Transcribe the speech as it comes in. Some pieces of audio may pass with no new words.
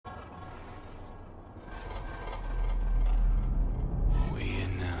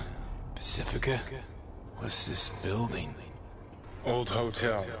Pacifica? What's this building? Old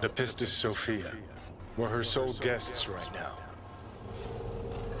hotel, the Pistis Sophia. We're her sole guests right now.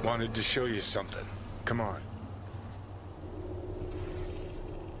 Wanted to show you something. Come on.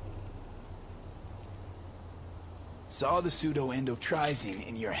 Saw the pseudo-endotrizine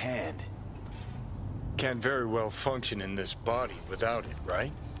in your hand. Can't very well function in this body without it,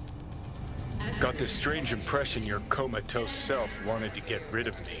 right? Got this strange impression your comatose self wanted to get rid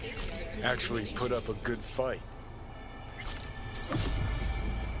of me. Actually put up a good fight.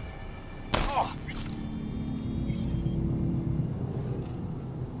 Oh.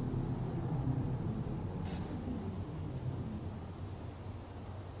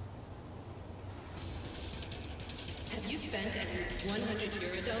 Have you spent at least 100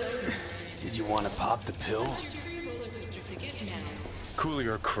 Eurodollars? Did you want to pop the pill?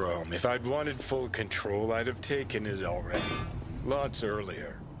 Coolier Chrome, if I'd wanted full control, I'd have taken it already. Lots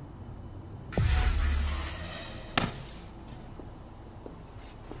earlier.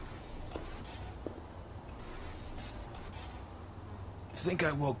 I think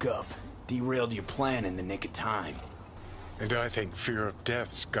I woke up. Derailed your plan in the nick of time. And I think fear of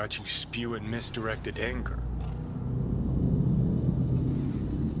death's got you spewing misdirected anger.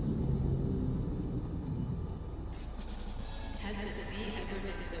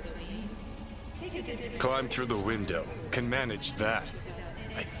 Climb through the window. Can manage that,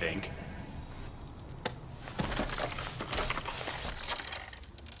 I think.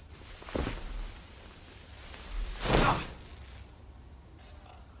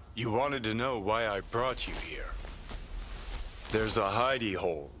 You wanted to know why I brought you here. There's a hidey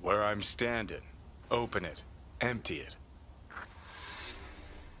hole where I'm standing. Open it. Empty it.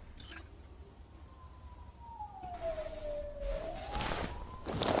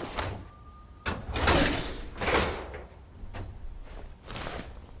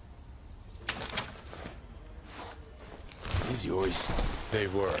 These yours? They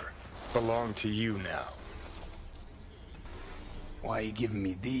were. Belong to you now. Why are you giving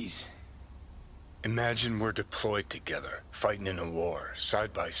me these? Imagine we're deployed together, fighting in a war,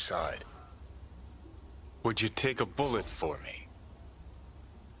 side by side. Would you take a bullet for me?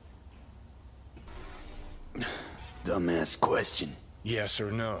 Dumbass question. Yes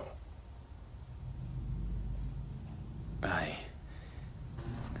or no? I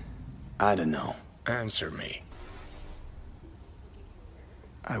don't know. Answer me.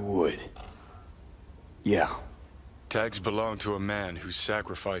 I would. Yeah. Tags belong to a man who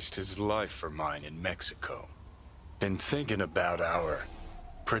sacrificed his life for mine in Mexico. Been thinking about our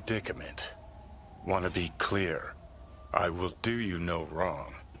predicament. Want to be clear. I will do you no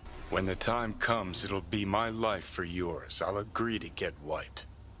wrong. When the time comes, it'll be my life for yours. I'll agree to get wiped.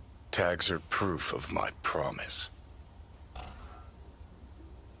 Tags are proof of my promise.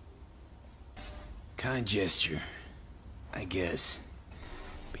 Kind gesture, I guess.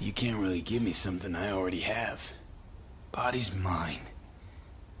 But you can't really give me something I already have. Body's mine.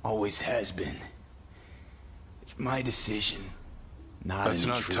 Always has been. It's my decision, not an intruder's.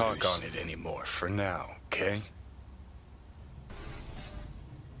 Let's not talk on it anymore for now, okay?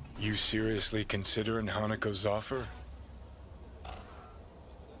 You seriously considering Hanako's offer?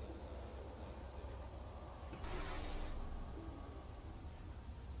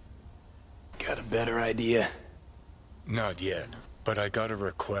 Got a better idea? Not yet, but I got a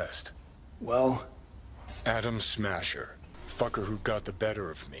request. Well? Adam Smasher, fucker who got the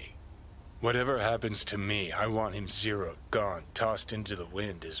better of me. Whatever happens to me, I want him zeroed, gone, tossed into the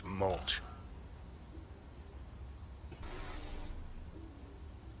wind as mulch.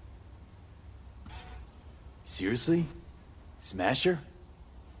 Seriously? Smasher?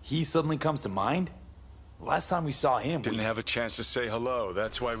 He suddenly comes to mind? Last time we saw him, Didn't have a chance to say hello.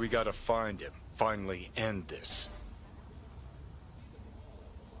 That's why we gotta find him. Finally end this.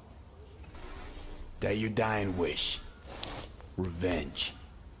 That your dying wish. Revenge.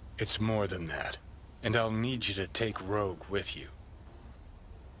 It's more than that. And I'll need you to take Rogue with you.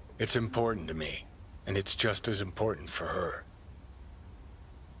 It's important to me. And it's just as important for her.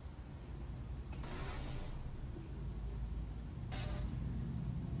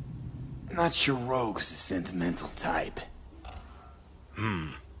 Not sure Rogue's a sentimental type.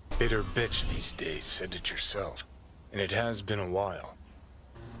 Bitter bitch these days, said it yourself. And it has been a while.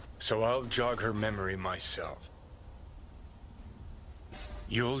 So I'll jog her memory myself.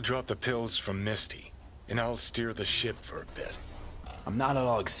 You'll drop the pills from Misty, and I'll steer the ship for a bit. I'm not at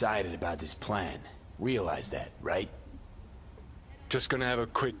all excited about this plan. Realize that, right? Just gonna have a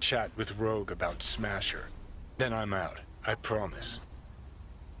quick chat with Rogue about Smasher. Then I'm out, I promise.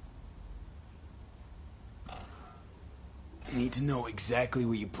 Need need to know exactly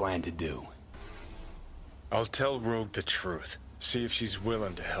what you plan to do. I'll tell Rogue the truth. See if she's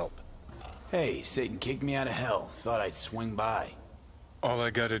willing to help. Hey, Satan kicked me out of hell. Thought I'd swing by. All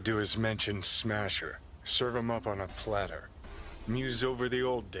I gotta do is mention Smasher. Serve him up on a platter. Muse over the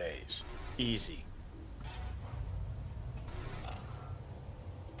old days. Easy.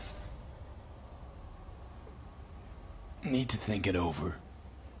 Need to think it over.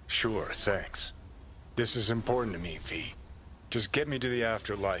 Sure, thanks. This is important to me, V. Just get me to the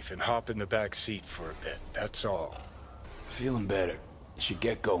afterlife and hop in the back seat for a bit, that's all. Feeling better. Should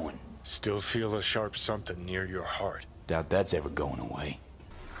get going. Still feel a sharp something near your heart. Doubt that's ever going away.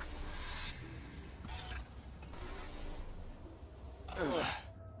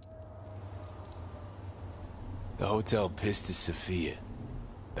 The Hotel Pistis Sophia.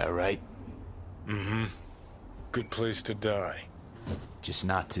 That right? Mm-hmm. Good place to die. Just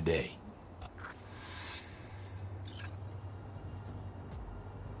not today.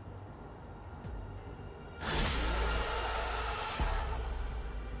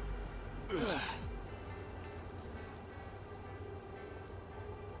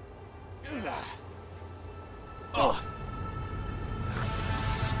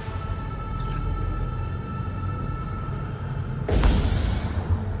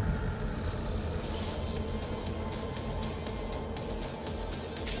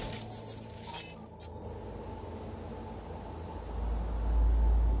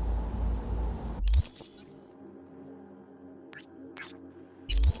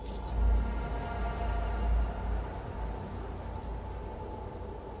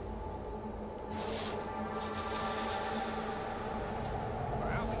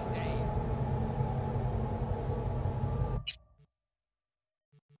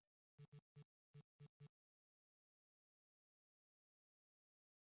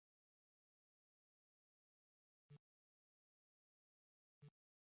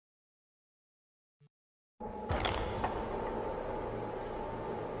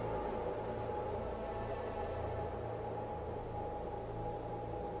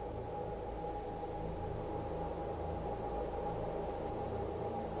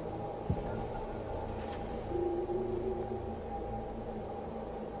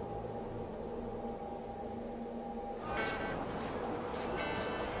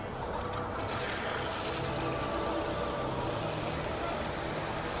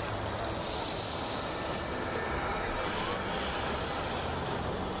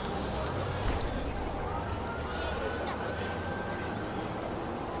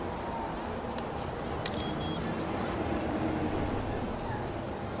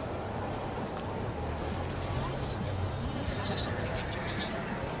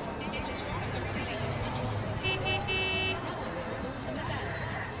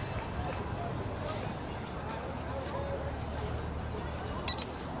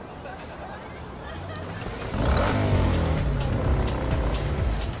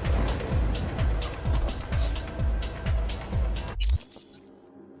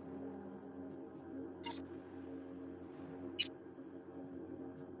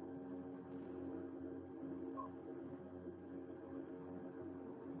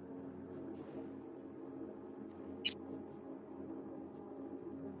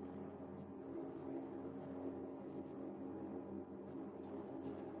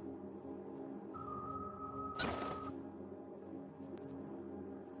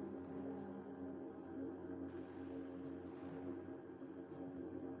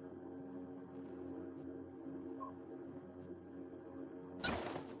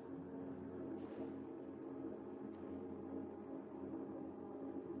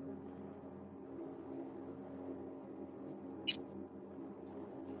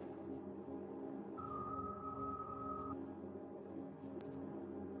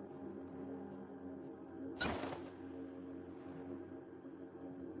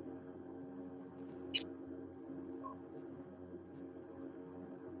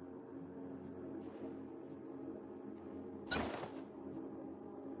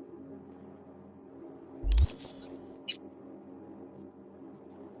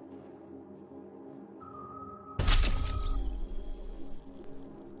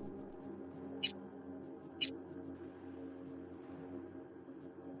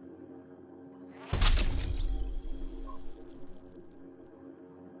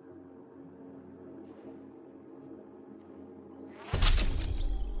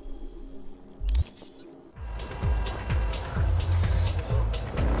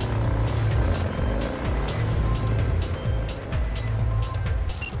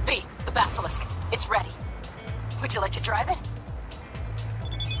 It's ready. Would you like to drive it?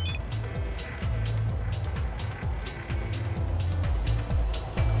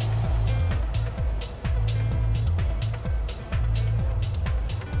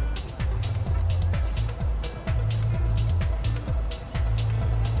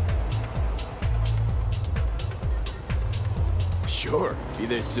 Sure, be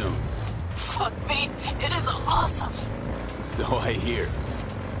there soon. Fuck me, it is awesome. So I hear.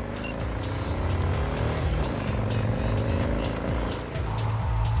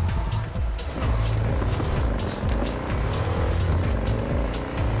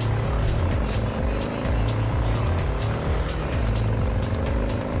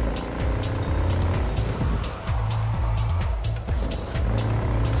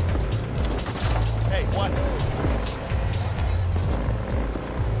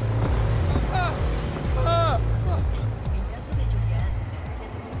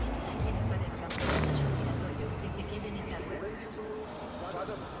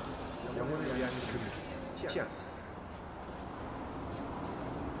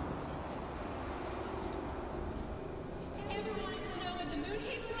 Ever wanted to know what the moon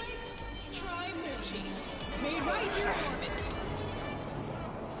tastes like? Try moon cheese. Made right here in orbit.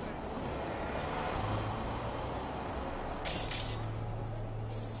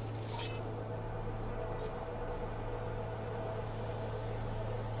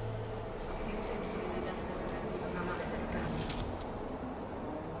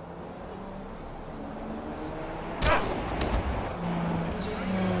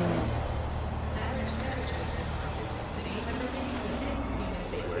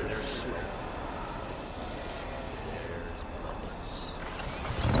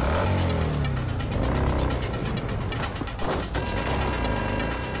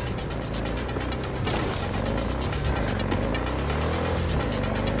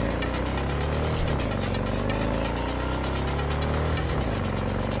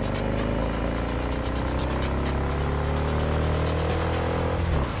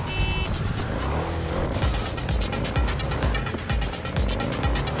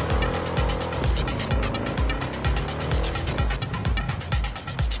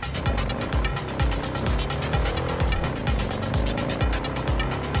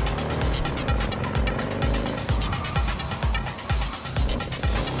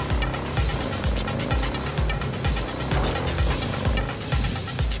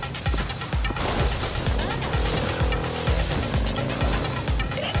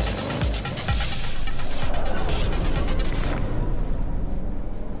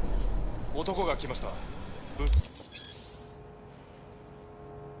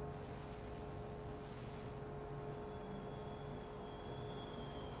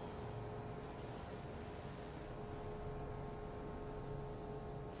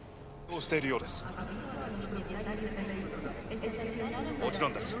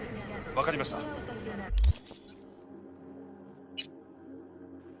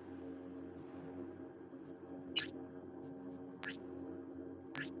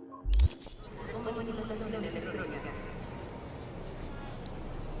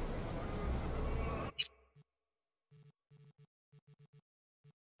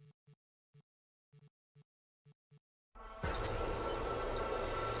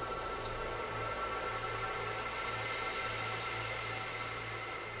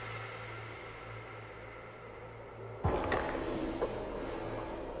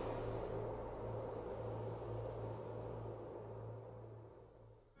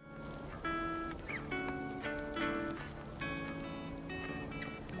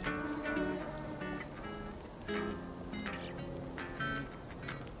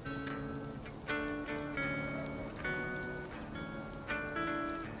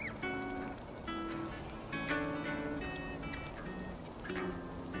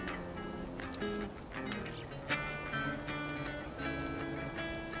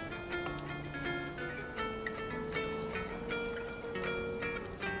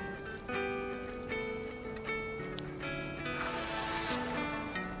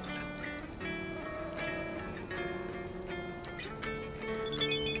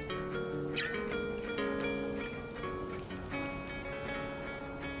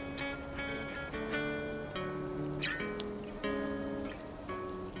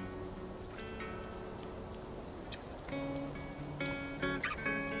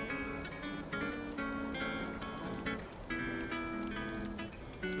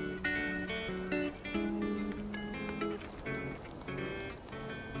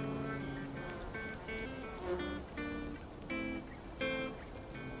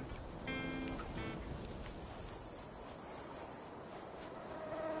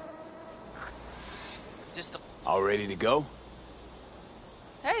 All ready to go?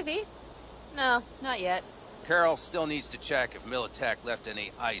 Hey, V. No, not yet. Carol still needs to check if Militech left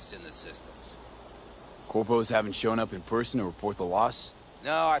any ice in the systems. Corpos haven't shown up in person to report the loss?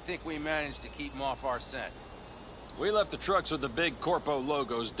 No, I think we managed to keep them off our scent. We left the trucks with the big Corpo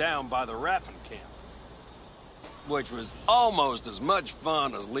logos down by the Raffen camp. which was almost as much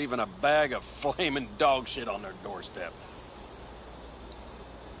fun as leaving a bag of flaming dog shit on their doorstep.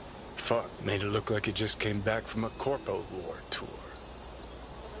 Fuck, made it look like it just came back from a Corpo War tour.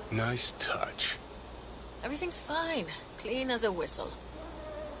 Nice touch. Everything's fine. Clean as a whistle.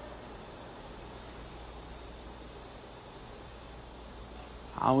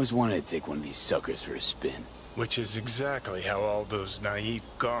 I always wanted to take one of these suckers for a spin. Which is exactly how all those naive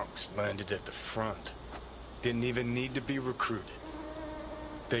gonks landed at the front. Didn't even need to be recruited.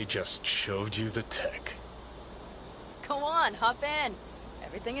 They just showed you the tech. Go on, hop in.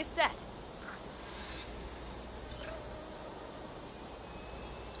 Everything is set.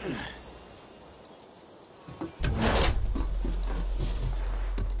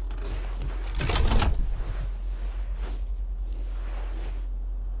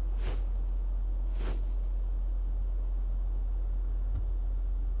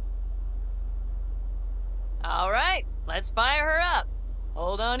 All right, let's fire her up.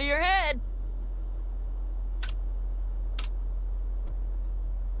 Hold on to your head.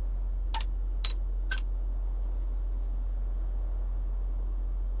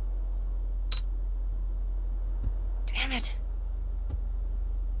 Damn it.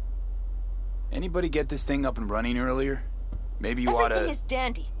 Anybody get this thing up and running earlier? Maybe you oughta... Everything is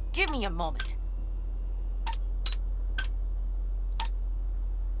dandy. Give me a moment.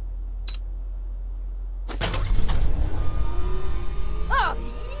 Oh,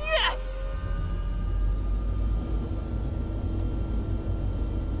 yes!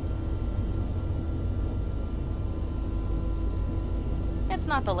 It's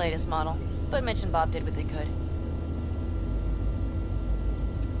not the latest model, but Mitch and Bob did what they could.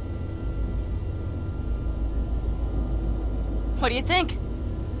 What do you think?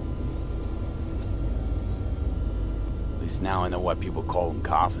 At least now I know why people call them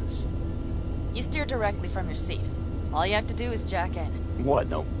coffins. You steer directly from your seat. All you have to do is jack in. What,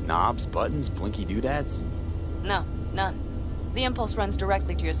 no knobs, buttons, blinky doodads? No, none. The impulse runs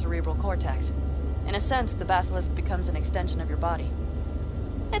directly to your cerebral cortex. In a sense, the basilisk becomes an extension of your body.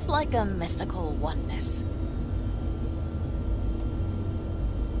 It's like a mystical oneness.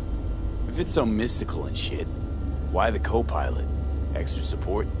 If it's so mystical and shit, why the co-pilot? Extra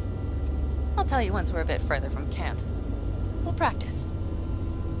support? I'll tell you once we're a bit further from camp. We'll practice.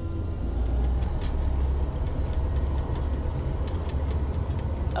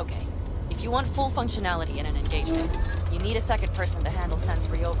 Okay, if you want full functionality in an engagement, you need a second person to handle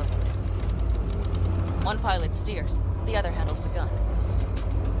sensory overload. One pilot steers, the other handles the gun.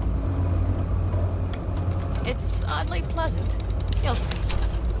 It's oddly pleasant. You'll see.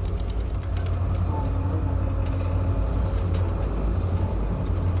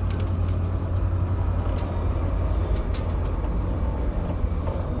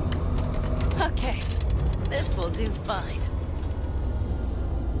 Okay, this will do fine.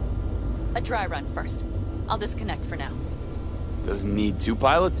 A dry run first. I'll disconnect for now. Doesn't need two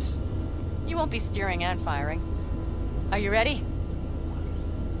pilots? You won't be steering and firing. Are you ready?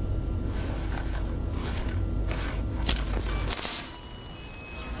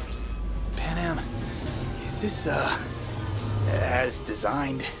 Pan Am, is this, as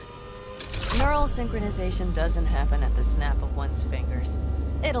designed? Neural synchronization doesn't happen at the snap of one's fingers.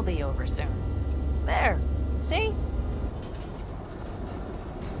 It'll be over soon. There. See?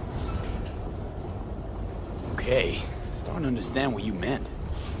 Okay, starting to understand what you meant.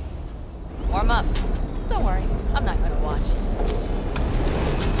 Warm up. Don't worry, I'm not gonna watch.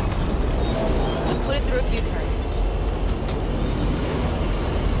 Just put it through a few turns.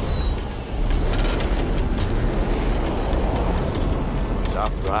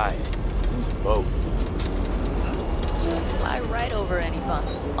 Soft ride. Seems a boat. She'll fly right over any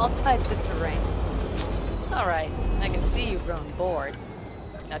bumps. All types of terrain. Alright, I can see you've grown bored.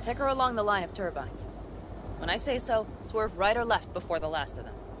 Now take her along the line of turbines. When I say so, swerve right or left before the last of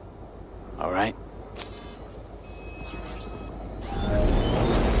them. All right.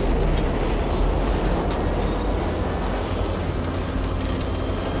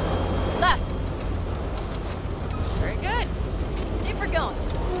 Left. Very good. Keep her going.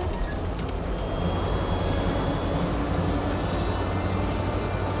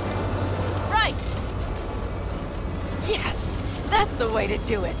 Right. Yes, that's the way to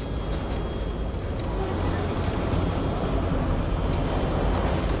do it.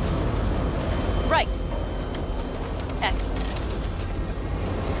 Right. Excellent.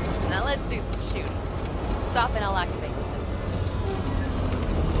 Now let's do some shooting. Stop and I'll activate the system.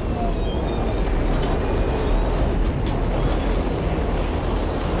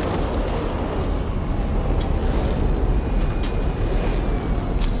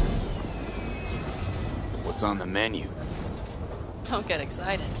 What's what's on the menu. Don't get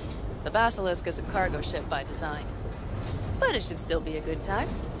excited. The Basilisk is a cargo ship by design. But it should still be a good time.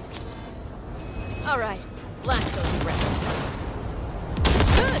 All right, blast those wrecks.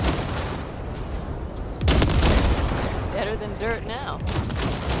 Good! Better than dirt now.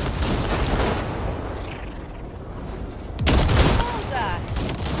 Bullseye!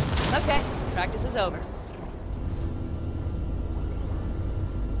 Okay, practice is over.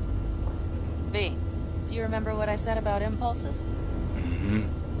 V, do you remember what I said about impulses? Mm-hmm.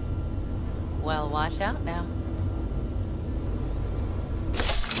 Well, watch out now.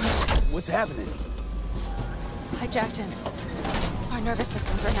 What's happening? Hijacked him. Our nervous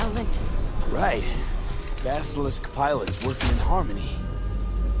systems are now linked. Right. Basilisk pilots working in harmony.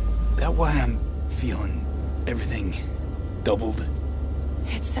 That why I'm feeling everything doubled?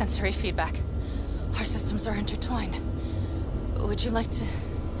 It's sensory feedback. Our systems are intertwined. Would you like to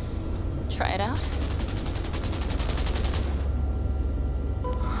try it out?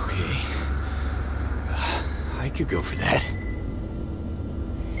 Okay. I could go for that.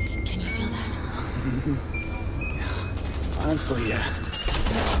 Can you feel that? Honestly,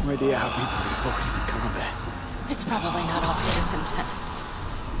 no idea how people can focus in combat. It's probably not always this intense.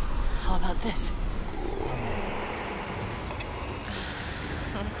 How about this?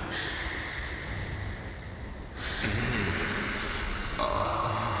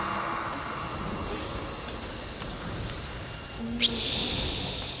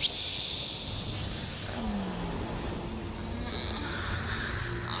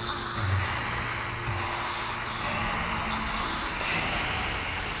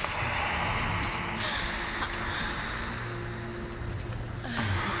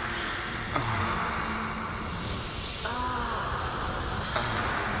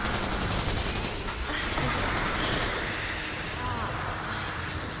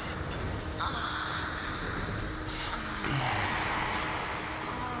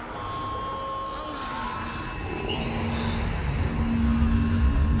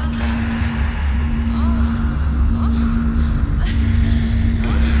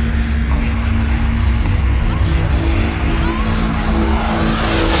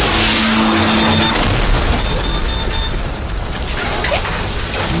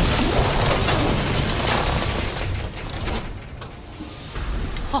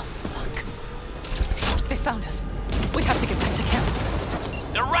 Found us. We have to get back to camp.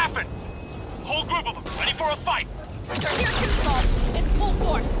 They're rapping! Whole group of them, ready for a fight! They're here too, Saul. In full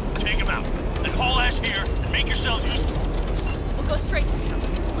force. Take them out. Then haul ass here and make yourselves useful. We'll go straight to camp.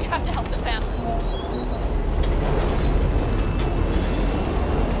 We have to help the family.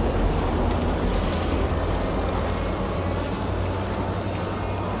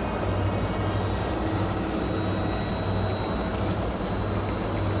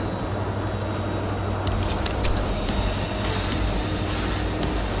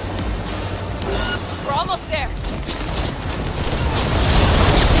 We're almost there.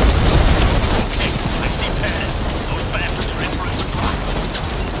 I see Paz. Those bastards are in for a surprise.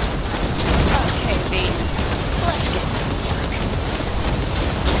 Okay, V. Let's get to work.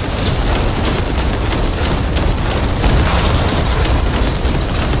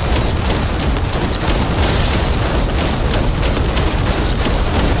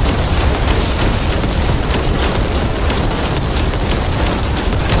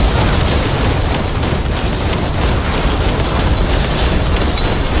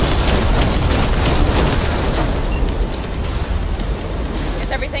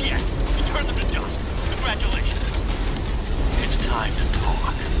 Is everything? Yeah, you turned them to dust. Congratulations. It's time to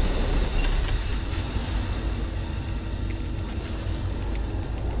talk.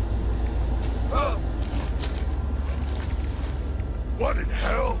 What in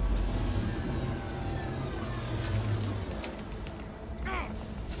hell?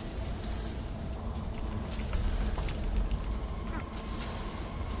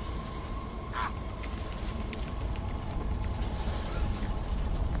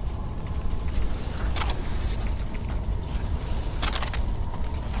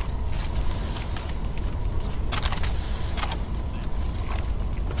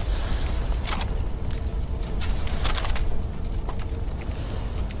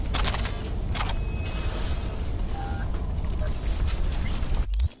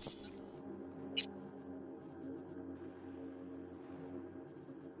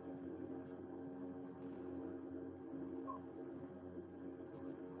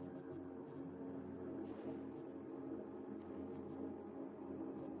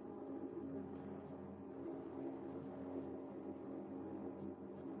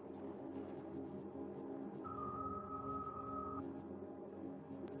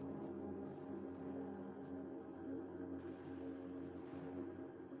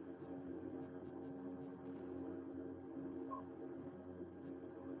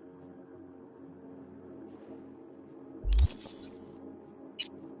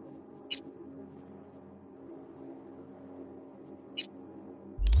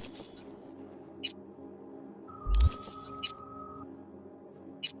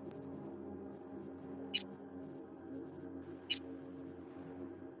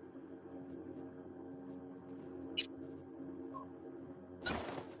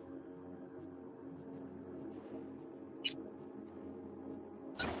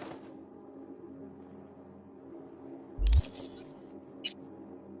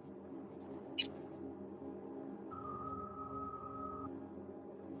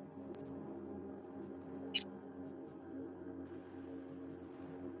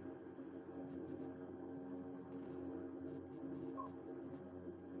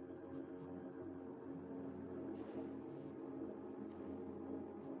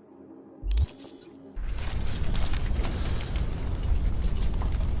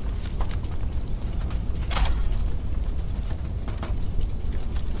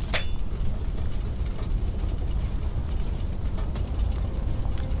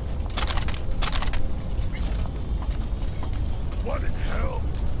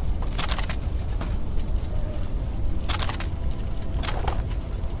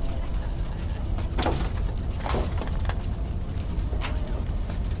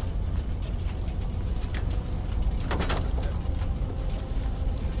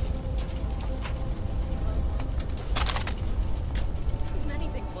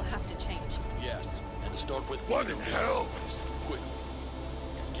 start with What in hell? quick.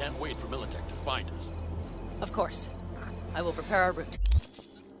 Can't wait for Militech to find us. Of course. I will prepare our route.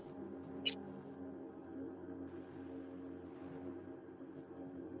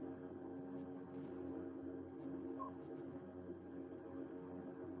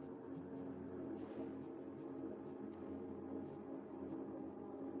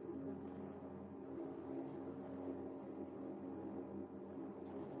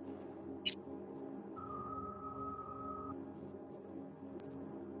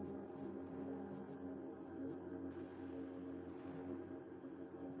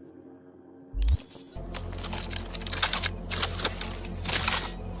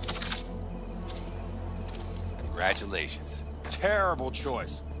 Congratulations. Terrible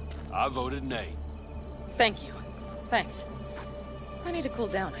choice. I voted nay. Thank you. Thanks. I need to cool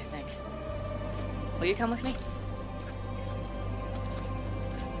down, I think. Will you come with me?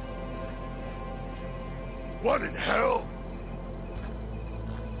 What in hell?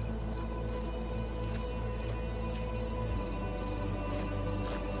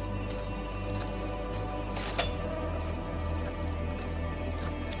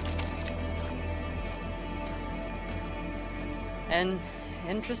 An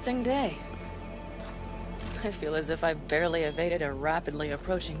interesting day. I feel as if I've barely evaded a rapidly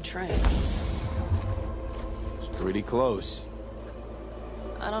approaching train. It's pretty close.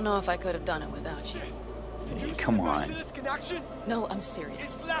 I don't know if I could have done it without you. Hey, come on. No, I'm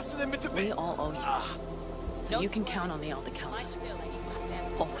serious. We all owe you. So you can count on me all the counters.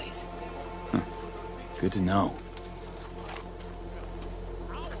 Always. Good to know.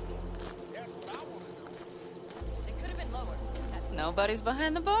 It could have been lower. Nobody's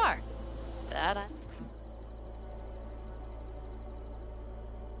behind the bar. That I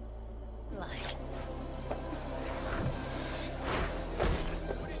like.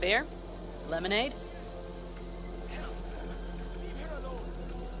 Beer? Lemonade?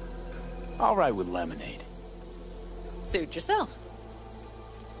 All right with lemonade. Suit yourself.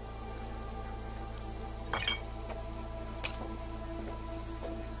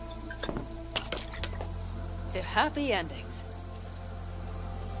 To happy endings.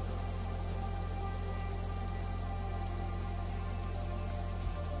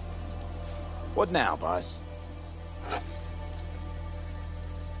 What now, boss?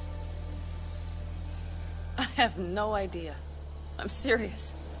 I have no idea. I'm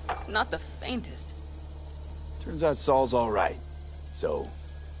serious. Not the faintest. Turns out Saul's all right. So,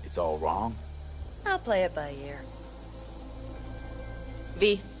 it's all wrong? I'll play it by ear.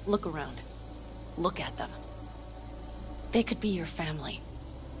 V, look around. Look at them. They could be your family.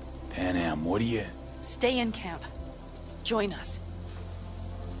 Pan Am, what do you... Stay in camp. Join us.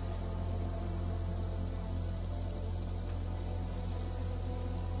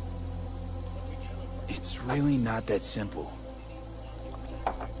 It's really not that simple.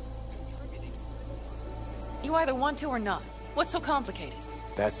 You either want to or not. What's so complicated?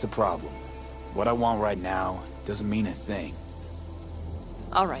 That's the problem. What I want right now doesn't mean a thing.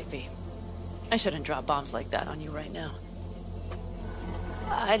 All right, V. I shouldn't drop bombs like that on you right now.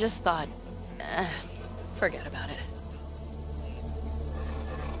 I just thought... forget about it.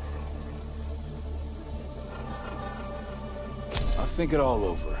 I'll think it all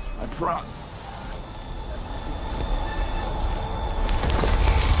over. I promise.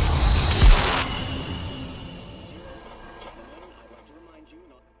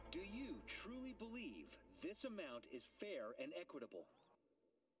 Do you truly believe this amount is fair and equitable?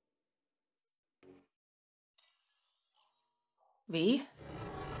 V?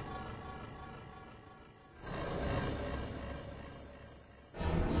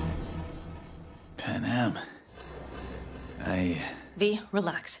 Pan Am. V,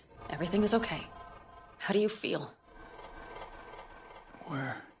 relax. Everything is okay. How do you feel?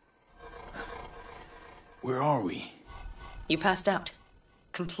 Where are we? You passed out.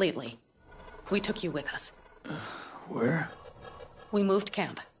 Completely. We took you with us. Where? We moved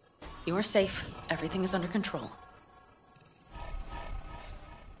camp. You are safe. Everything is under control.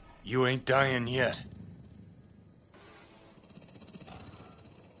 You ain't dying yet.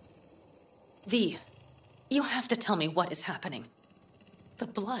 V, you have to tell me what is happening. The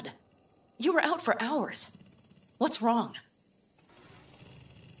blood. You were out for hours. What's wrong?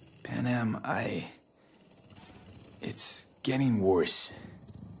 Pan Am, it's getting worse.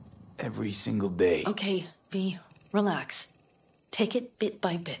 Every single day. Okay, V, relax. Take it bit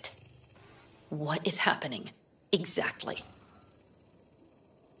by bit. What is happening? Exactly.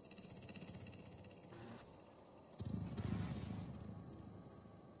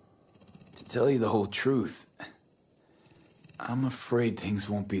 To tell you the whole truth, I'm afraid things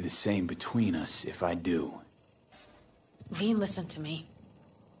won't be the same between us if I do. V, listen to me.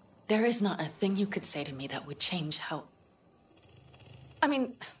 There is not a thing you could say to me that would change how... I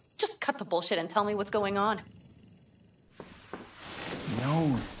mean, just cut the bullshit and tell me what's going on. You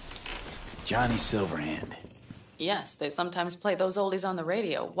know, Johnny Silverhand. Yes, they sometimes play those oldies on the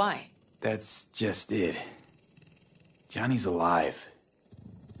radio. Why? That's just it. Johnny's alive.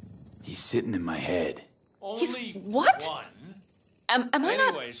 He's sitting in my head. He's what? One. Am I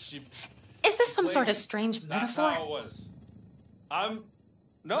not... She Is this some sort of strange That's metaphor? how it was.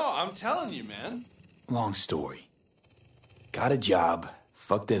 I'm telling you, man. Long story. Got a job,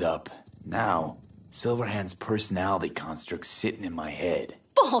 fucked it up. Now, Silverhand's personality construct's sitting in my head.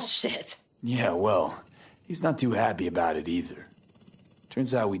 Bullshit! Yeah, well, he's not too happy about it either.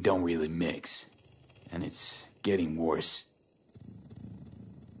 Turns out we don't really mix. And it's getting worse.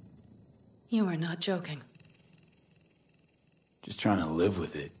 You are not joking. Just trying to live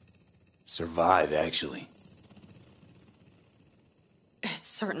with it. Survive, actually. It's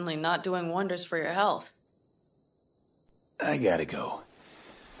certainly not doing wonders for your health. I gotta go.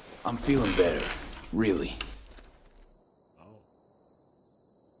 I'm feeling better, really.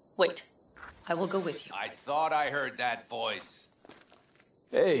 Wait, I will go with you. I thought I heard that voice.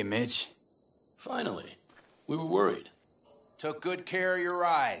 Hey, Mitch. Finally. We were worried. Took good care of your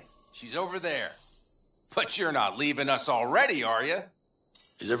ride. She's over there. But you're not leaving us already, are you?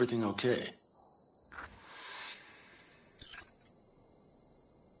 Is everything okay?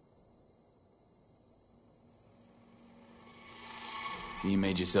 So you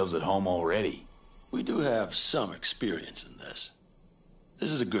made yourselves at home already? We do have some experience in this.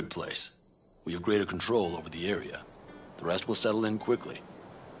 This is a good place. We have greater control over the area. The rest will settle in quickly.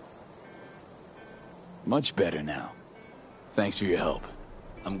 Much better now. Thanks for your help.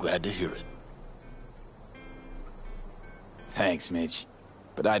 I'm glad to hear it. Thanks, Mitch.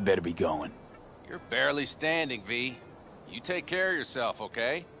 But I'd better be going. You're barely standing, V. You take care of yourself,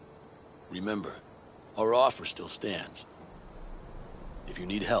 okay? Remember, our offer still stands. If you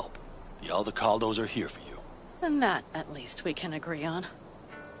need help, the Aldecaldos are here for you. And that, at least, we can agree on.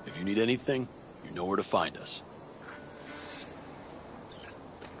 If you need anything, you know where to find us.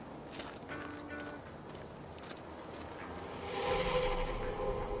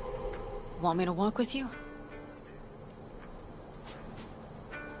 Want me to walk with you?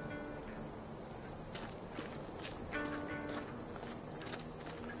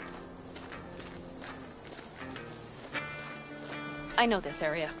 I know this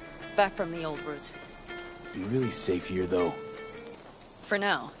area. Back from the old routes. You really safe here, though? For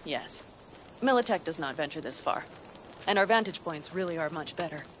now, yes. Militech does not venture this far. And our vantage points really are much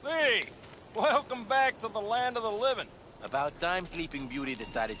better. Hey! Welcome back to the land of the living. About time Sleeping Beauty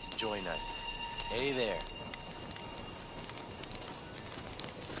decided to join us. Hey there.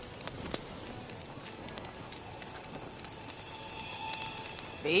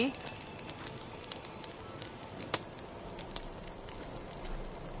 V?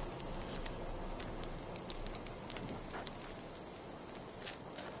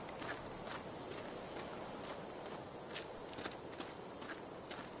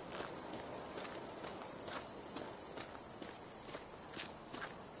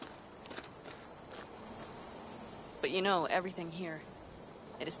 But you know, everything here,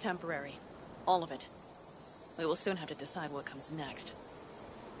 it is temporary. All of it. We will soon have to decide what comes next.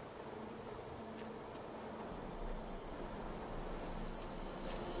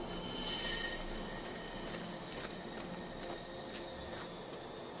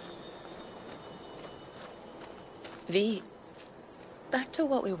 V, back to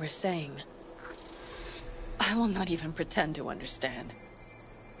what we were saying. I will not even pretend to understand.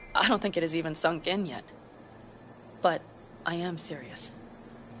 I don't think it has even sunk in yet. But I am serious.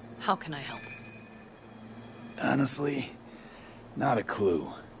 How can I help? Honestly, not a clue.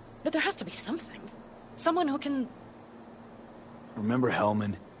 But there has to be something. Someone who can... Remember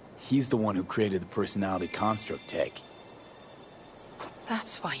Hellman? He's the one who created the personality construct tech.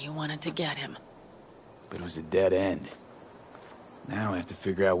 That's why you wanted to get him. But it was a dead end. Now I have to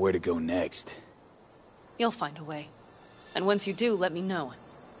figure out where to go next. You'll find a way. And once you do, let me know.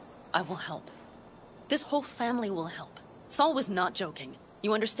 I will help. This whole family will help. Saul was not joking.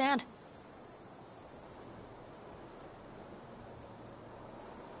 You understand?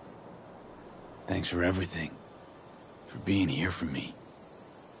 Thanks for everything. For being here for me.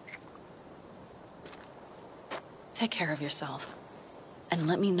 Take care of yourself. And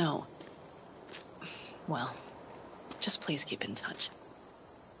let me know. Well, just please keep in touch.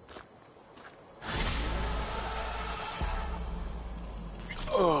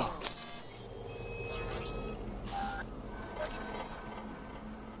 Ugh.